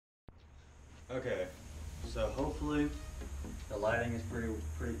Okay, so hopefully the lighting is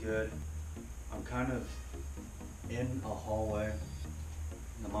pretty good. I'm kind of in a hallway.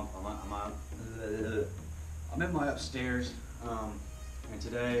 I'm in my upstairs, and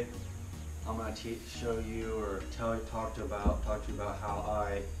today I'm gonna show you or talk to you about how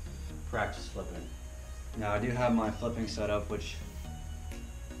I practice flipping. Now I do have my flipping setup, which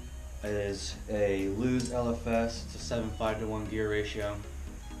is a Lew's LFS. It's a 7:5 to 1 gear ratio.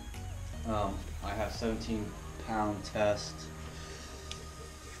 I have 17-pound test.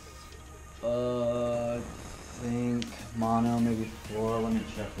 I think mono, maybe floor. Let me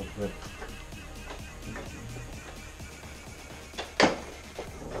check real quick.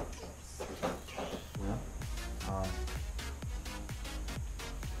 Yeah.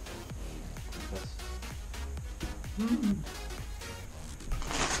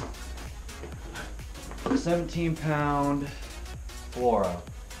 17-pound fluoro.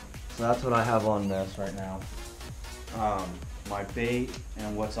 So that's what I have on this right now. My bait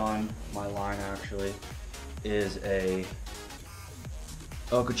and what's on my line actually is a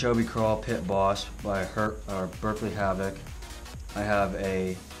Okeechobee Crawl Pit Boss by Berkeley Havoc. I have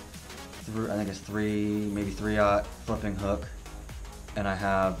a I think it's maybe 3/0 flipping hook, and I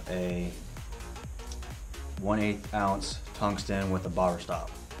have a 1/8 ounce tungsten with a bobber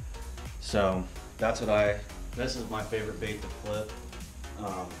stop. So that's this is my favorite bait to flip.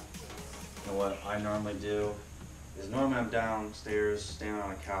 And what I normally do is normally I'm downstairs standing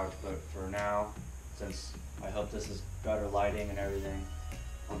on a couch, but for now, since I hope this is better lighting and everything,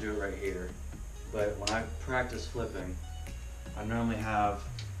 I'll do it right here. But when I practice flipping, I normally have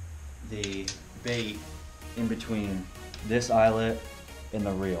the bait in between this eyelet and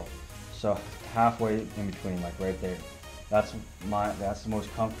the reel. So halfway in between, like right there. That's the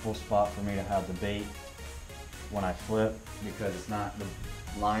most comfortable spot for me to have the bait when I flip, because the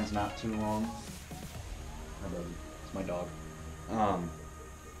line's not too long. Hi baby, it's my dog.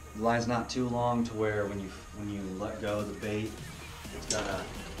 The line's not too long to where when you let go of the bait, it's gonna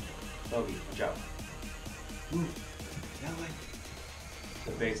Bogey, watch out. Move. That way.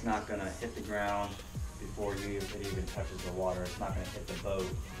 The bait's not gonna hit the ground before it even touches the water. It's not gonna hit the boat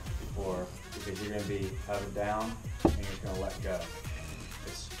because you're gonna have it down and you're gonna let go.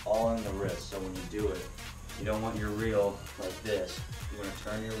 It's all in the wrist, so when you do it, you don't want your reel like this. You want to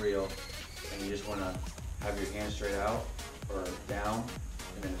turn your reel and you just want to have your hand straight out or down,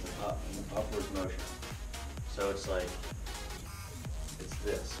 and then it's an upwards motion. So it's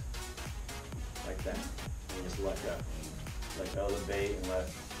this, like that. And you just let go. Let go of the bait and let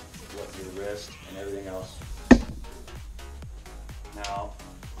your wrist and everything else. Now,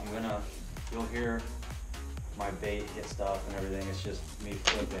 you'll hear my bait hit stuff and everything. It's just me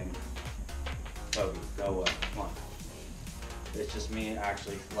flipping. Bogey, go away, come on. It's just me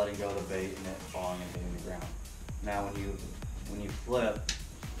actually letting go of the bait and it falling and hitting the ground. Now when you flip,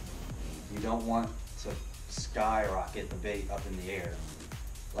 you don't want to skyrocket the bait up in the air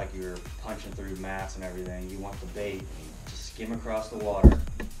like you're punching through mats and everything. You want the bait to skim across the water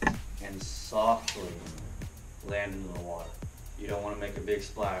and softly land into the water. You don't want to make a big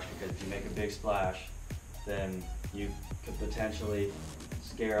splash, because if you make a big splash, then you could potentially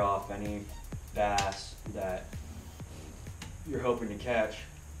scare off any bass that you're hoping to catch,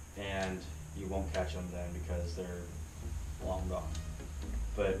 and you won't catch them then because they're long gone.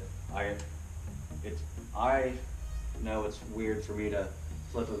 But I know it's weird for me to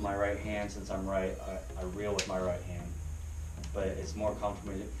flip with my right hand since I'm right. I reel with my right hand, but it's more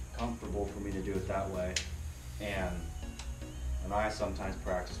comfortable for me to do it that way. And I sometimes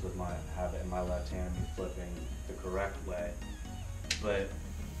practice have it in my left hand, me flipping the correct way. But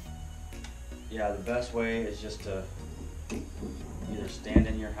yeah, the best way is just to either stand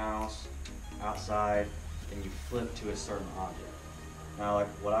in your house, outside, and you flip to a certain object. Now, like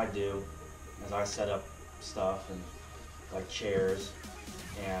what I do is I set up stuff and like chairs,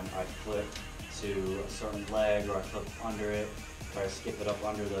 and I flip to a certain leg, or I flip under it, try to skip it up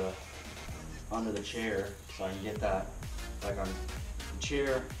under the chair so I can get that. Like on the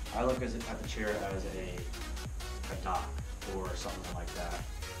chair, I look at the chair as a dock or something like that.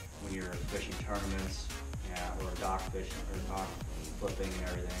 When you're fishing tournaments, or dock fishing or dock flipping and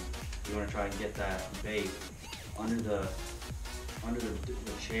everything, you want to try and get that bait under the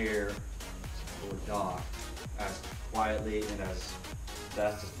chair or dock as quietly and as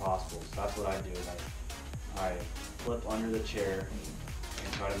best as possible. So that's what I do. I flip under the chair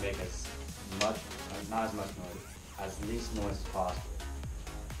and try to make not as much noise, as least noise as possible.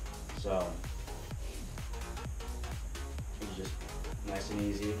 So it's just nice and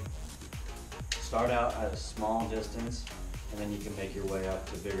easy. Start out at a small distance and then you can make your way up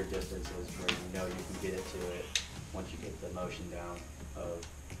to bigger distances where you know you can get it to it once you get the motion down of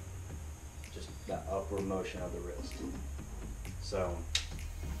just that upward motion of the wrist. So,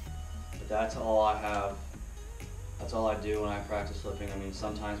 but that's all I have. That's all I do when I practice flipping. I mean,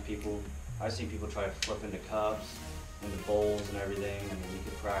 sometimes I've seen people try to flip into cups, into bowls and everything. I mean, you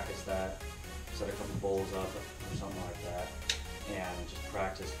could practice that, set a couple bowls up or something like that, and just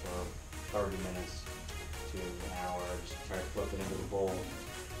practice for 30 minutes to an hour. Just try to flip it into the bowl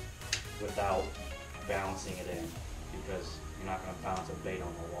without balancing it in, because you're not going to balance a bait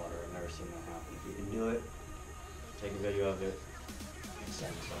on the water. I've never seen that happen. If you can do it, take a video of it and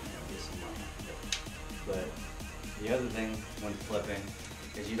send it somewhere and get some money. But the other thing when flipping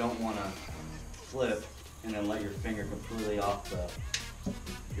is you don't want to flip and then let your finger completely off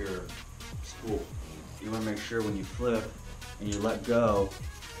your spool. You want to make sure when you flip and you let go,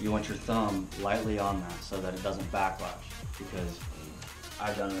 you want your thumb lightly on that so that it doesn't backlash, because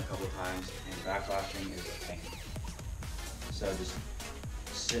I've done it a couple times and backlashing is a pain. So just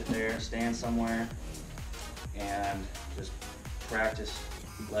sit there, stand somewhere, and just practice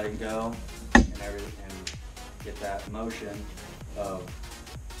letting go and everything, and get that motion of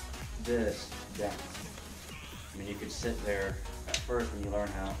this down. I mean, you could sit there at first when you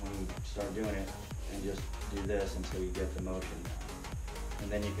start doing it, and just do this until you get the motion down.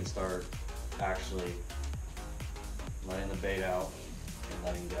 And then you can start actually letting the bait out and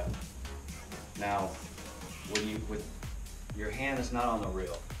letting go. Now, with your hand is not on the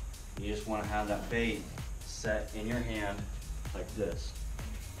reel, you just want to have that bait set in your hand like this.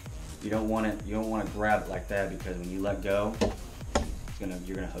 You don't want to grab it like that, because when you let go, you're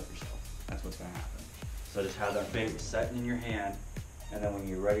gonna hook yourself. That's what's gonna happen. So just have that bait set in your hand, and then when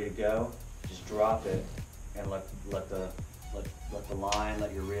you're ready to go, just drop it and let the line,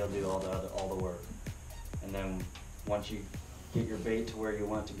 let your reel do all the work. And then once you get your bait to where you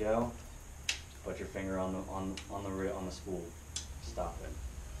want it to go, put your finger on the spool, stop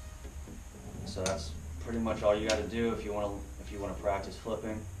it. So that's pretty much all you got to do if you want to practice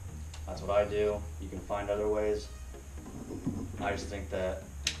flipping. That's what I do. You can find other ways. I just think that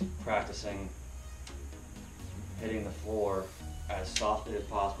practicing hitting the floor as softly as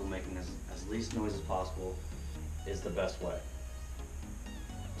possible, making as least noise as possible, is the best way.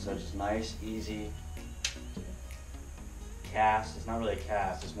 So just nice, easy cast. It's not really a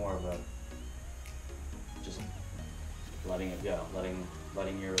cast, it's more of a just letting it go,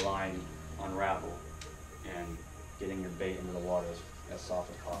 letting your line unravel and getting your bait into the water as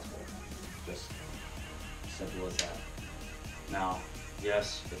soft as possible. Just simple as that. Now,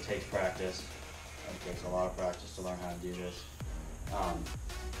 yes, it takes practice. It takes a lot of practice to learn how to do this.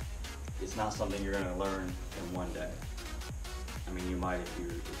 It's not something you're going to learn in one day. I mean, you might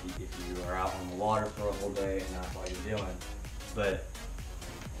if you are out on the water for a whole day and that's all you're doing. But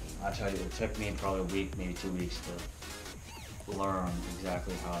I tell you, it took me probably a week, maybe 2 weeks to learn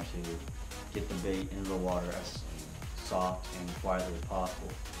exactly how to get the bait into the water as soft and quietly as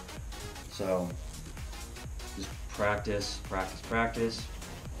possible. So just practice, practice, practice.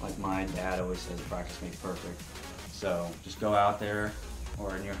 Like my dad always says, practice makes perfect. So just go out there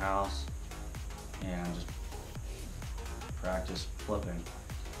or in your house and just practice flipping.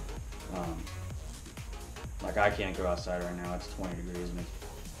 Like I can't go outside right now, it's 20 degrees and it's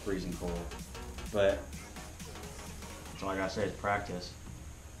freezing cold. But that's all I gotta say is practice.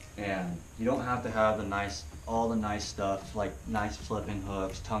 And you don't have to have all the nice stuff, like nice flipping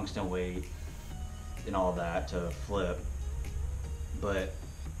hooks, tungsten weight, and all that to flip. But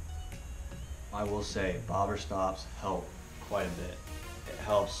I will say bobber stops help quite a bit. It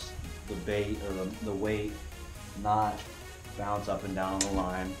helps the bait or the weight not bounce up and down on the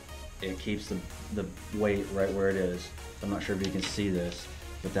line. It keeps the weight right where it is. I'm not sure if you can see this,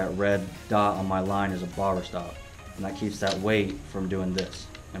 but that red dot on my line is a bobber stop. And that keeps that weight from doing this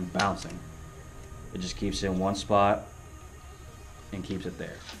and bouncing. It just keeps it in one spot and keeps it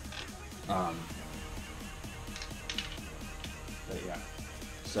there. But yeah,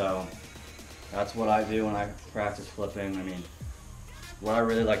 so that's what I do when I practice flipping. I mean, what I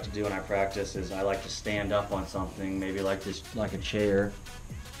really like to do when I practice is I like to stand up on something, maybe like this, like a chair,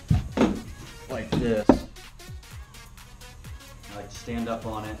 like this. I like to stand up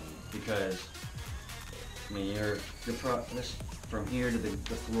on it because, I mean, this from here to the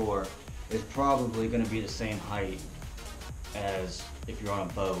floor is probably going to be the same height as if you're on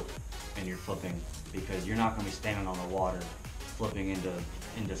a boat and you're flipping, because you're not going to be standing on the water flipping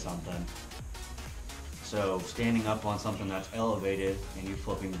into something. So standing up on something that's elevated and you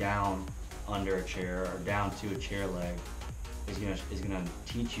flipping down under a chair or down to a chair leg is gonna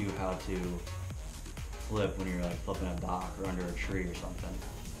teach you how to flip when you're like flipping a dock or under a tree or something.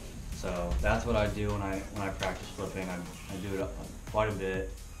 So that's what I do when I practice flipping. I do it quite a bit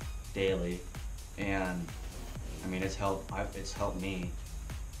daily, and I mean it's helped me,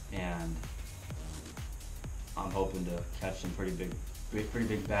 and I'm hoping to catch some pretty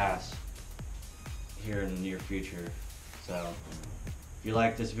big bass here in the near future. So if you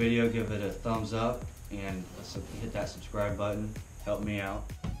like this video, give it a thumbs up and hit that subscribe button. Help me out.